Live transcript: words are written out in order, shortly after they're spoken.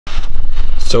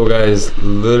So guys,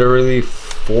 literally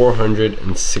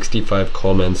 465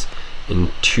 comments in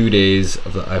 2 days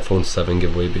of the iPhone 7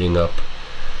 giveaway being up.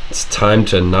 It's time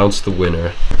to announce the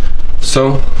winner.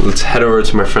 So let's head over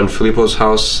to my friend Filippo's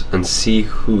house and see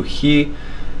who he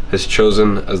has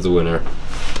chosen as the winner.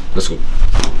 Let's go.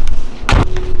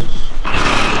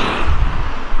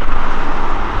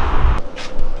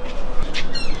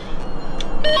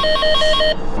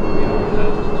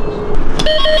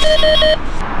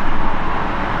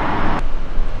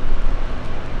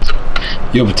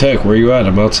 Yo, Patek, where you at?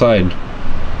 I'm outside.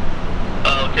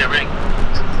 Okay, ring.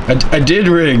 I did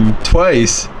ring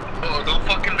twice. Oh, don't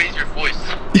fucking raise your voice.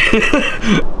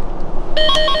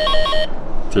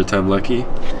 Third time lucky.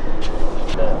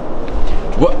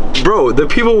 What? Bro, the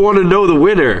people want to know the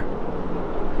winner.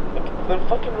 Then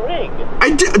fucking ring.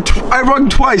 I rung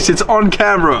twice. It's on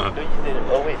camera. No, you didn't.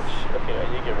 Oh, wait. Okay, I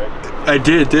need to get ready. I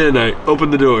did, didn't I? Open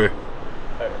the door.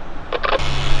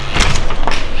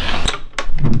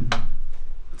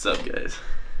 What's up, guys?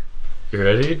 You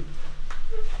ready?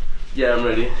 Yeah, I'm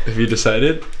ready. Have you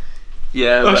decided?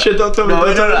 Yeah. Oh shit, don't tell me.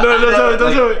 Don't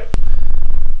tell me.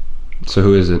 So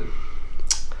who is it?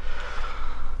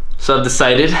 So I've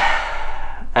decided,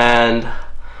 and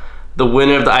the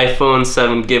winner of the iPhone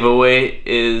 7 giveaway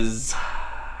is...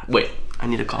 Wait, I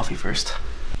need a coffee first.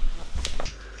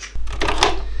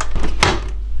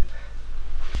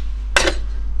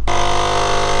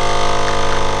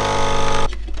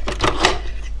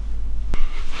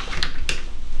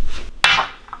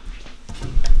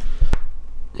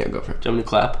 Yeah, go for it. Do you want me to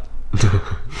clap?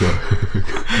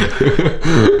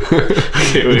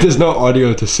 Okay, wait. There's no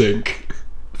audio to sync.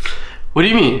 What do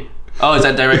you mean? Oh, is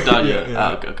that direct audio? Yeah.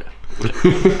 Ah, okay.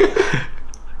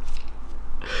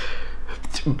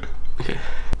 Okay.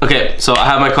 Okay, so I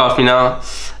have my coffee now,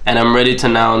 and I'm ready to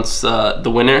announce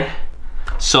the winner.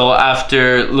 So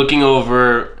after looking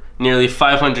over nearly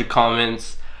 500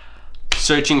 comments,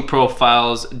 searching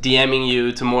profiles, DMing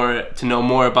you to know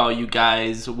more about you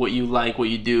guys, what you like, what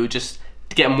you do, just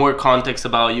to get more context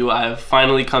about you, I've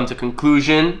finally come to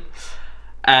conclusion,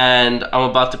 and I'm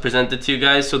about to present it to you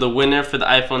guys. So the winner for the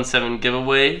iPhone 7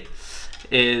 giveaway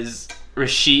is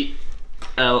Rashid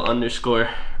L_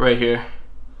 right here.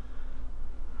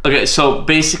 Okay, so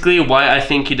basically why I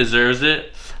think he deserves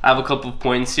it, I have a couple of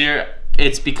points here.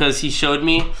 It's because he showed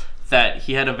me that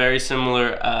he had a very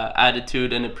similar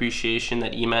attitude and appreciation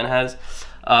that E-Man has.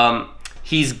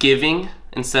 He's giving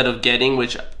instead of getting,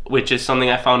 which is something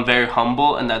I found very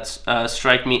humble, and that's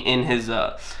strike me in his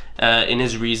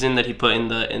reason that he put in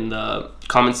the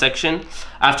comment section.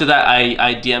 After that,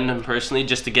 I DM'd him personally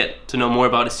just to get to know more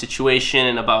about his situation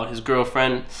and about his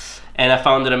girlfriend. And I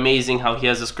found it amazing how he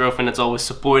has this girlfriend that's always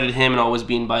supported him and always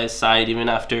been by his side even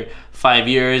after 5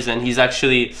 years. And he's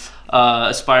actually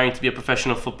aspiring to be a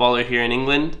professional footballer here in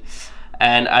England.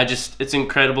 And it's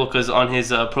incredible because on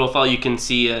his profile you can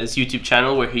see his YouTube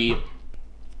channel where he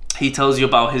tells you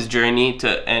about his journey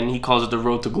and he calls it the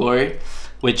road to glory,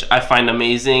 which I find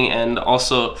amazing. And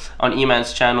also on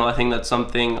E-Man's channel, I think that's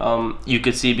something you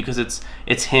could see because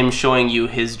it's him showing you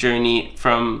his journey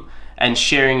and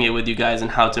sharing it with you guys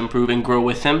and how to improve and grow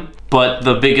with him. But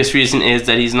the biggest reason is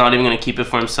that he's not even going to keep it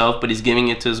for himself, but he's giving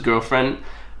it to his girlfriend,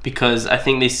 because I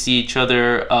think they see each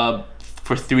other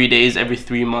for 3 days every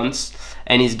 3 months,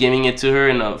 and he's giving it to her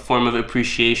in a form of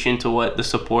appreciation to what the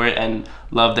support and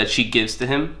love that she gives to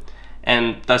him.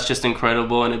 And that's just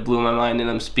incredible, and it blew my mind,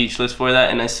 and I'm speechless for that,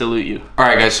 and I salute you.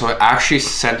 Alright guys, so I actually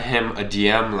sent him a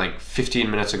DM like 15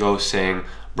 minutes ago saying,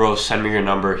 bro, send me your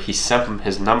number. He sent him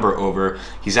his number over.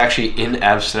 He's actually in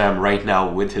Amsterdam right now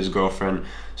with his girlfriend.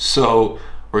 So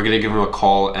we're gonna give him a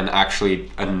call and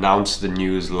actually announce the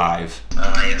news live.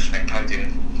 Yes, Frank, how you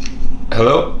doing?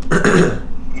 Hello?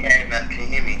 Yeah, man, can you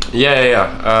hear me? Yeah.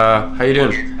 How you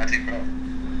doing? How's it, bro?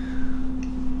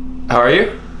 How are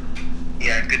you?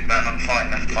 Yeah, good, man. I'm fine.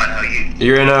 How are you?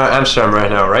 You're in Amsterdam right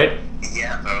now, right?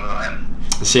 Yeah, bro, I am.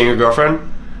 Seeing your girlfriend?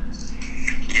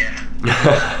 Yeah.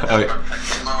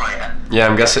 Tomorrow, yeah. Yeah,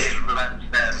 I'm guessing. As soon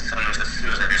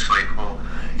as I just saw you call.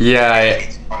 Yeah.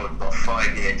 It's about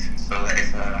 5 years, so that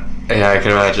is Yeah, I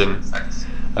can imagine.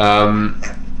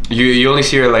 You only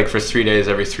see her like for 3 days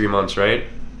every 3 months, right?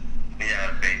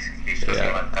 Yeah, basically,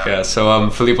 something like that. Yeah. So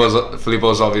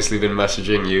Filippo's obviously been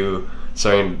messaging you,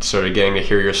 sort of getting to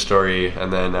hear your story,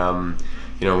 and then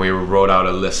you know, we wrote out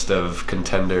a list of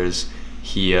contenders.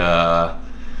 He brought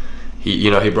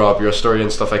up your story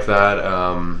and stuff like that,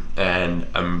 and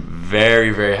I'm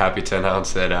very, very happy to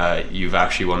announce that you've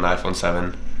actually won the iPhone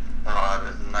 7. Oh,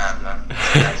 that's mad, man.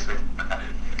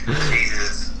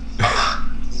 Jesus.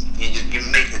 You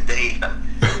make the day, man.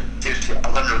 Seriously,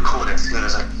 I'm gonna record it as soon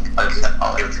as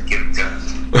I'll be able to give it to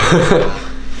him.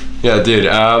 Yeah, dude.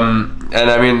 And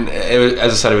I mean,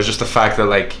 as I said, it was just the fact that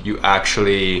like you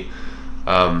actually,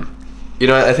 I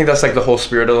think that's like the whole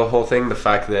spirit of the whole thing. The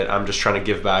fact that I'm just trying to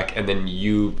give back, and then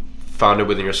you found it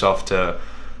within yourself to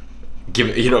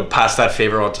give, pass that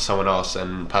favor on to someone else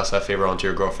and pass that favor on to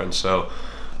your girlfriend. So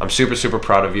I'm super, super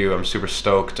proud of you. I'm super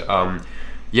stoked.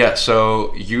 Yeah.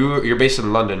 So you're based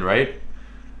in London, right?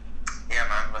 Yeah,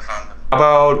 man, we're fine. How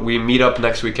about we meet up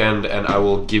next weekend and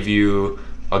I'll give you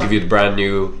the brand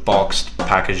new boxed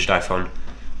packaged iPhone.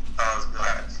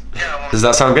 Yeah, Does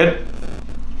that sound good?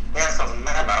 yeah, sounds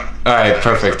mad, man. All right,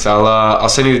 perfect. I'll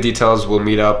send you the details. We'll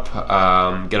meet up,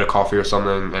 get a coffee or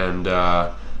something, and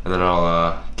then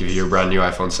I'll give you your brand new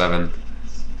iPhone 7.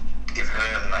 Give her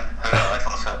the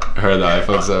iPhone 7. Her the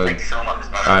iPhone 7. Thank you so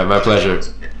much, man. All right, my pleasure.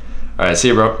 All right, see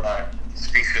you, bro. Alright,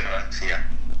 speak soon, man. See ya.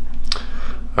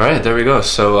 All right, there we go.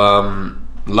 So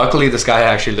luckily this guy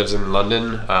actually lives in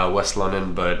London, West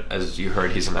London, but as you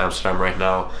heard, he's in Amsterdam right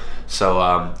now.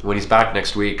 So when he's back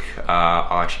next week,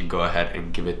 I'll actually go ahead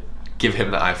and give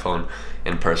him the iPhone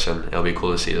in person. It'll be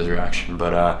cool to see his reaction.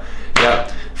 But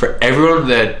yeah, for everyone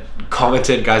that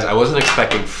commented, guys, I wasn't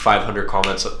expecting 500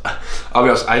 comments. I'll be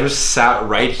honest, I just sat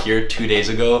right here 2 days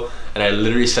ago and I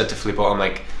literally said to Filippo, I'm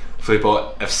like,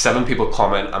 Filippo, if 7 people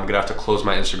comment, I'm gonna have to close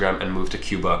my Instagram and move to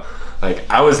Cuba. Like,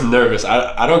 I was nervous.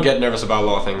 I don't get nervous about a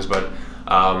lot of things, but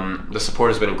the support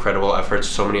has been incredible. I've heard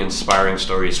so many inspiring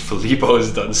stories. Filippo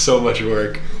has done so much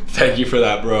work. Thank you for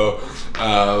that, bro.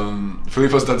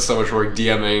 Filippo's done so much work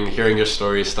DMing, hearing your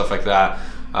stories, stuff like that.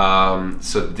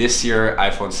 So this year,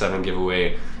 iPhone 7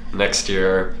 giveaway. Next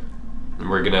year,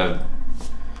 we're gonna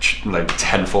like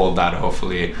tenfold that,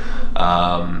 hopefully.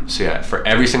 So yeah, for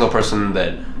every single person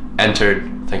that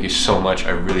entered, thank you so much. I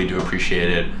really do appreciate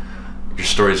it. Your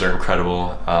stories are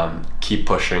incredible. Keep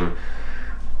pushing.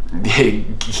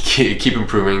 Keep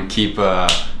improving. Keep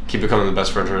becoming the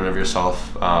best version of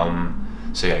yourself.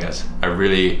 So yeah, guys, I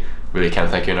really can't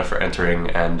thank you enough for entering,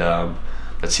 and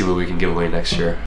let's see what we can give away next year.